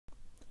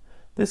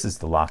This is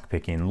the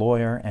Lockpicking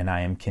Lawyer, and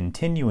I am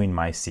continuing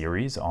my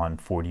series on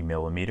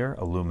 40mm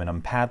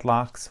aluminum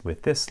padlocks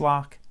with this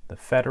lock, the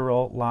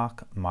Federal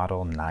Lock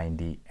Model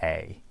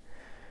 90A.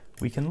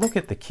 We can look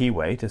at the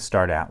keyway to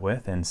start out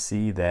with and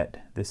see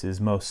that this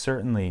is most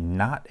certainly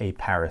not a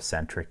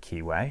paracentric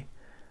keyway.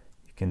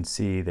 You can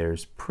see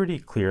there's pretty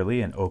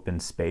clearly an open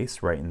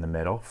space right in the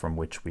middle from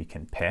which we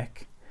can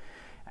pick.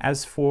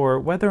 As for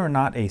whether or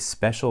not a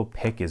special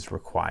pick is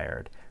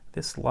required,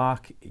 this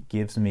lock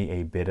gives me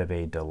a bit of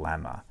a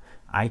dilemma.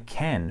 I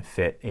can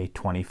fit a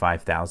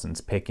 25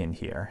 thousandths pick in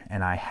here,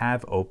 and I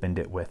have opened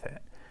it with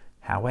it.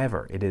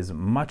 However, it is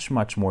much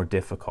more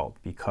difficult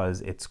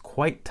because it's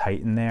quite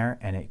tight in there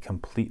and it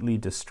completely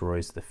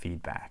destroys the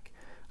feedback.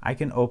 I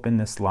can open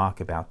this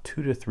lock about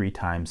 2 to 3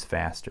 times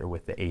faster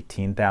with the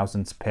 18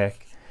 thousandths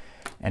pick,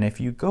 and if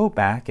you go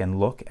back and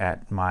look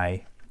at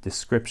my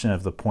description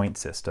of the point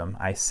system,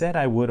 I said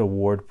I would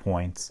award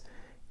points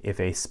if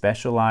a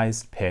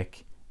specialized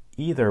pick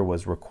either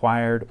was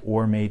required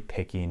or made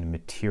picking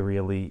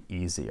materially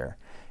easier.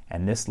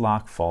 And this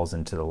lock falls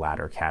into the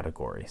latter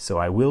category. So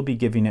I will be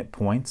giving it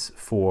points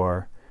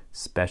for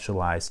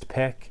specialized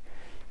pick,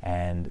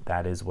 and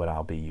that is what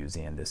I'll be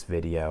using in this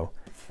video,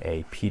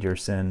 a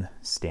Peterson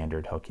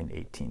standard hook in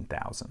 18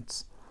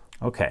 thousandths.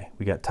 Okay,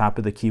 we got top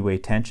of the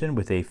keyway tension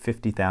with a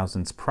 50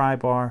 thousandths pry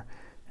bar,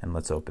 and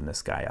let's open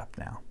this guy up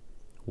now.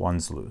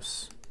 One's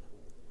loose.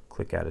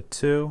 Click out of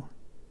 2,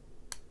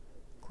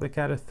 click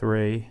out of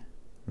 3,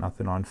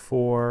 nothing on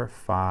 4,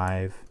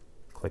 5,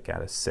 click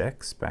out of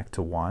 6, back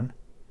to 1.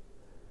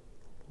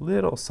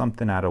 Little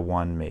something out of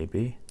 1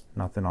 maybe,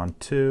 nothing on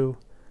 2,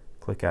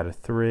 click out of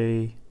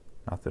 3,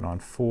 nothing on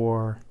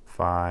 4,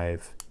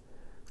 5,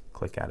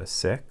 click out of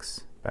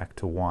 6, back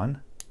to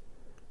 1,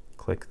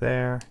 click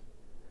there,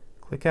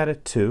 click out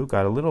of 2,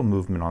 got a little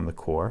movement on the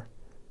core,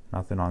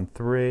 nothing on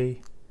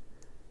 3,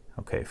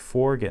 okay,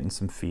 4 getting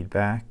some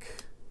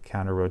feedback,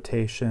 counter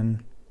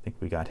rotation, I think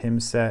we got him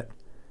set,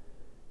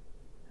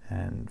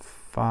 and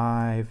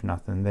 5,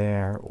 nothing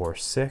there, or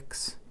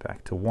 6,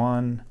 back to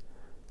 1,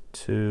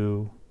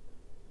 2,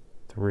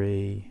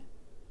 3,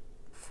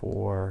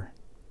 4,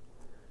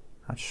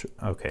 not sure,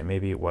 okay,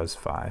 maybe it was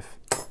 5.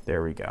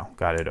 There we go,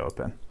 got it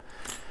open.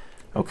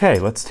 Okay,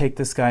 let's take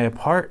this guy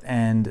apart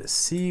and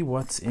see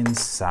what's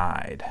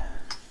inside.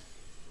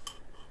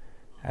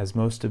 As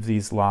most of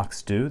these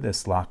locks do,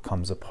 this lock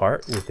comes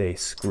apart with a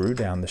screw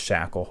down the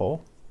shackle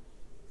hole.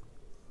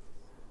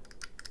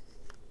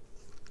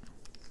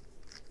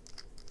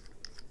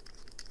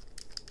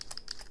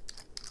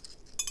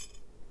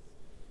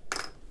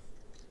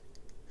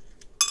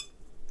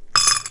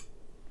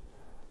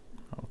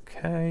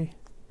 Okay,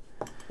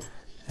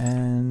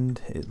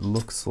 and it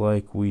looks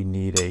like we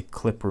need a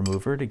clip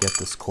remover to get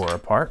this core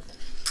apart.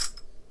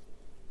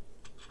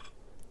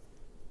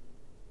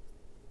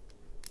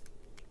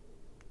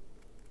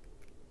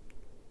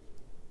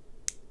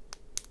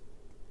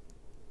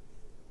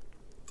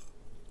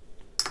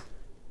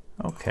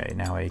 Okay,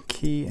 now a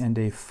key and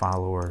a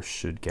follower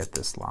should get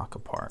this lock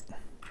apart.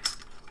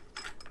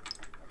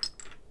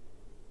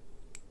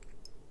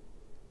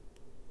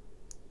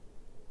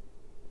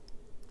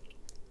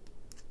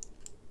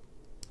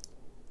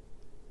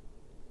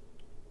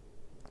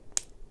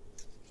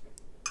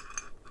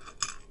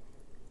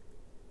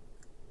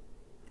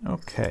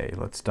 Okay,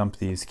 let's dump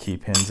these key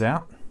pins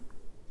out.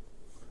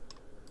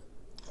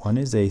 One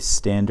is a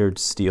standard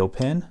steel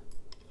pin,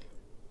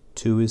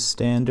 2 is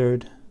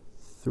standard,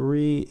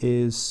 3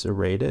 is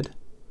serrated,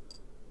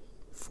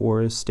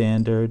 4 is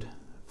standard,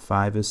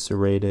 5 is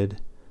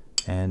serrated,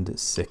 and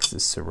 6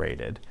 is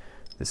serrated.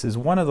 This is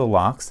one of the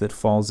locks that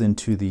falls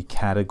into the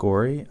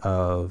category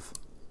of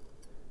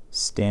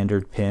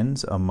standard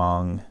pins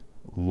among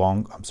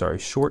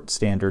short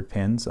standard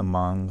pins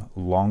among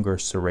longer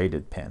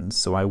serrated pins.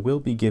 So I will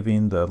be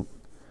giving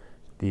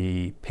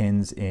the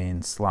pins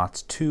in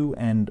slots 2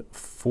 and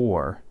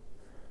 4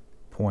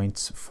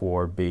 points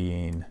for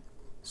being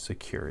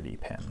security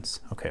pins.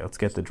 Okay, let's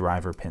get the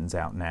driver pins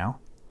out now.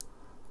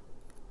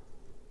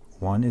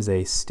 One is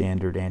a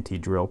standard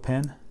anti-drill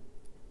pin.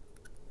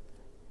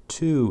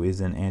 2 is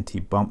an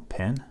anti-bump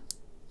pin.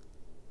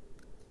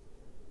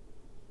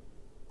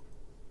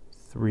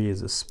 3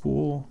 is a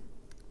spool.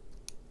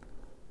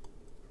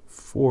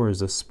 4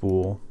 is a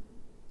spool,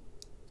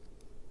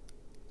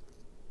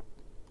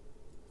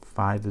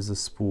 5 is a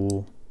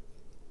spool,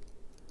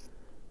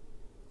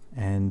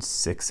 and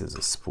 6 is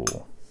a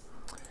spool.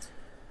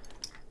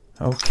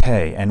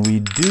 Okay, and we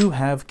do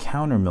have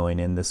countermilling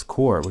in this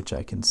core, which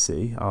I can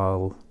see.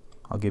 I'll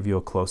give you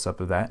a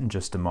close-up of that in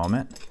just a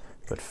moment.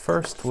 But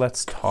first,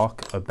 let's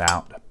talk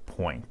about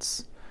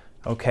points.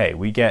 Okay,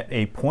 we get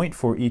a point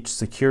for each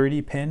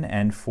security pin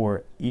and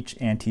for each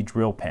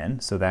anti-drill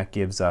pin, so that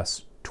gives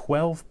us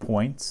 12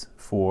 points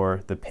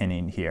for the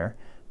pinning here.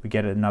 We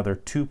get another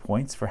 2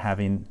 points for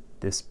having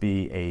this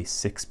be a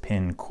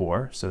 6-pin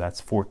core, so that's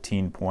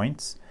 14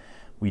 points.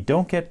 We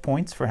don't get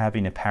points for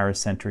having a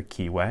paracentric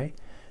keyway.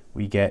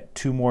 We get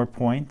 2 more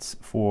points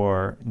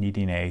for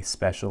needing a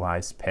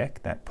specialized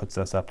pick. That puts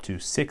us up to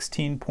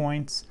 16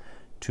 points.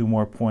 2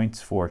 more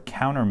points for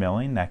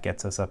countermilling. That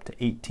gets us up to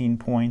 18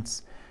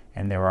 points.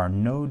 And there are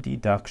no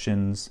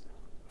deductions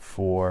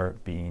for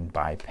being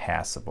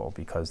bypassable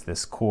because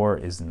this core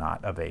is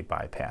not of a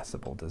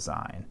bypassable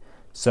design.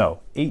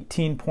 So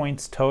 18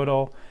 points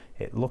total.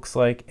 It looks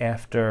like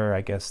after,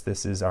 I guess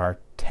this is our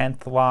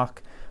 10th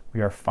lock,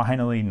 we are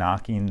finally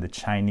knocking the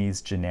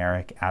Chinese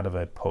generic out of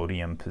a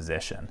podium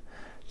position.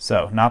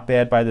 So not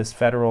bad by this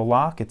Federal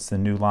lock. It's the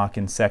new lock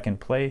in second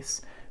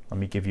place. Let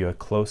me give you a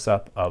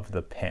close-up of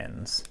the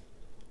pins.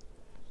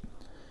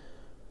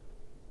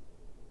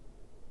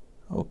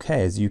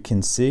 Okay, as you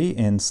can see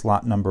in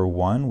slot number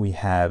 1 we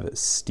have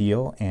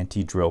steel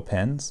anti-drill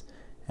pins,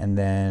 and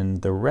then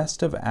the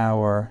rest of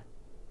our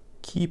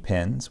key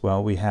pins,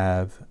 well, we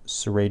have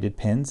serrated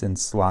pins in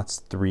slots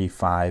 3,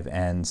 5,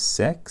 and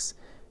 6,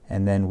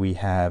 and then we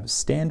have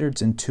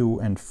standards in 2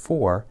 and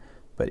 4,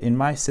 but in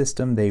my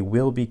system they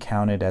will be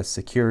counted as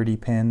security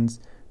pins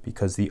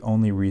because the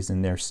only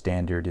reason they're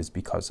standard is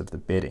because of the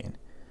bidding.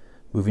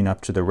 Moving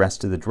up to the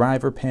rest of the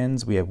driver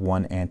pins, we have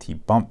 1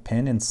 anti-bump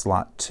pin in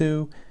slot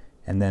 2,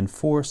 and then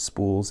 4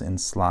 spools in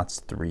slots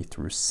 3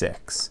 through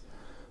 6.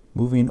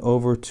 Moving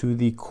over to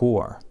the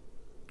core,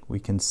 we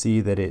can see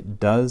that it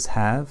does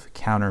have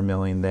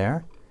countermilling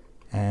there,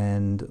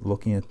 and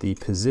looking at the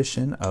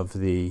position of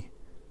the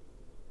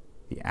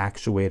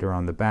actuator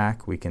on the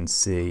back, we can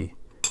see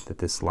that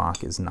this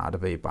lock is not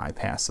of a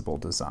bypassable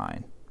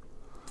design.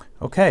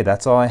 Okay,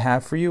 that's all I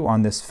have for you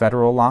on this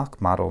Federal lock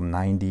model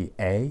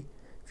 90A.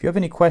 If you have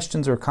any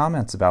questions or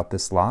comments about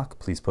this lock,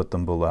 please put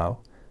them below.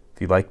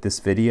 If you liked this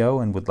video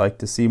and would like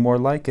to see more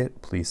like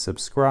it, please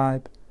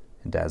subscribe.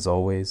 And as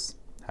always,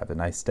 have a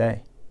nice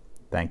day.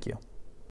 Thank you.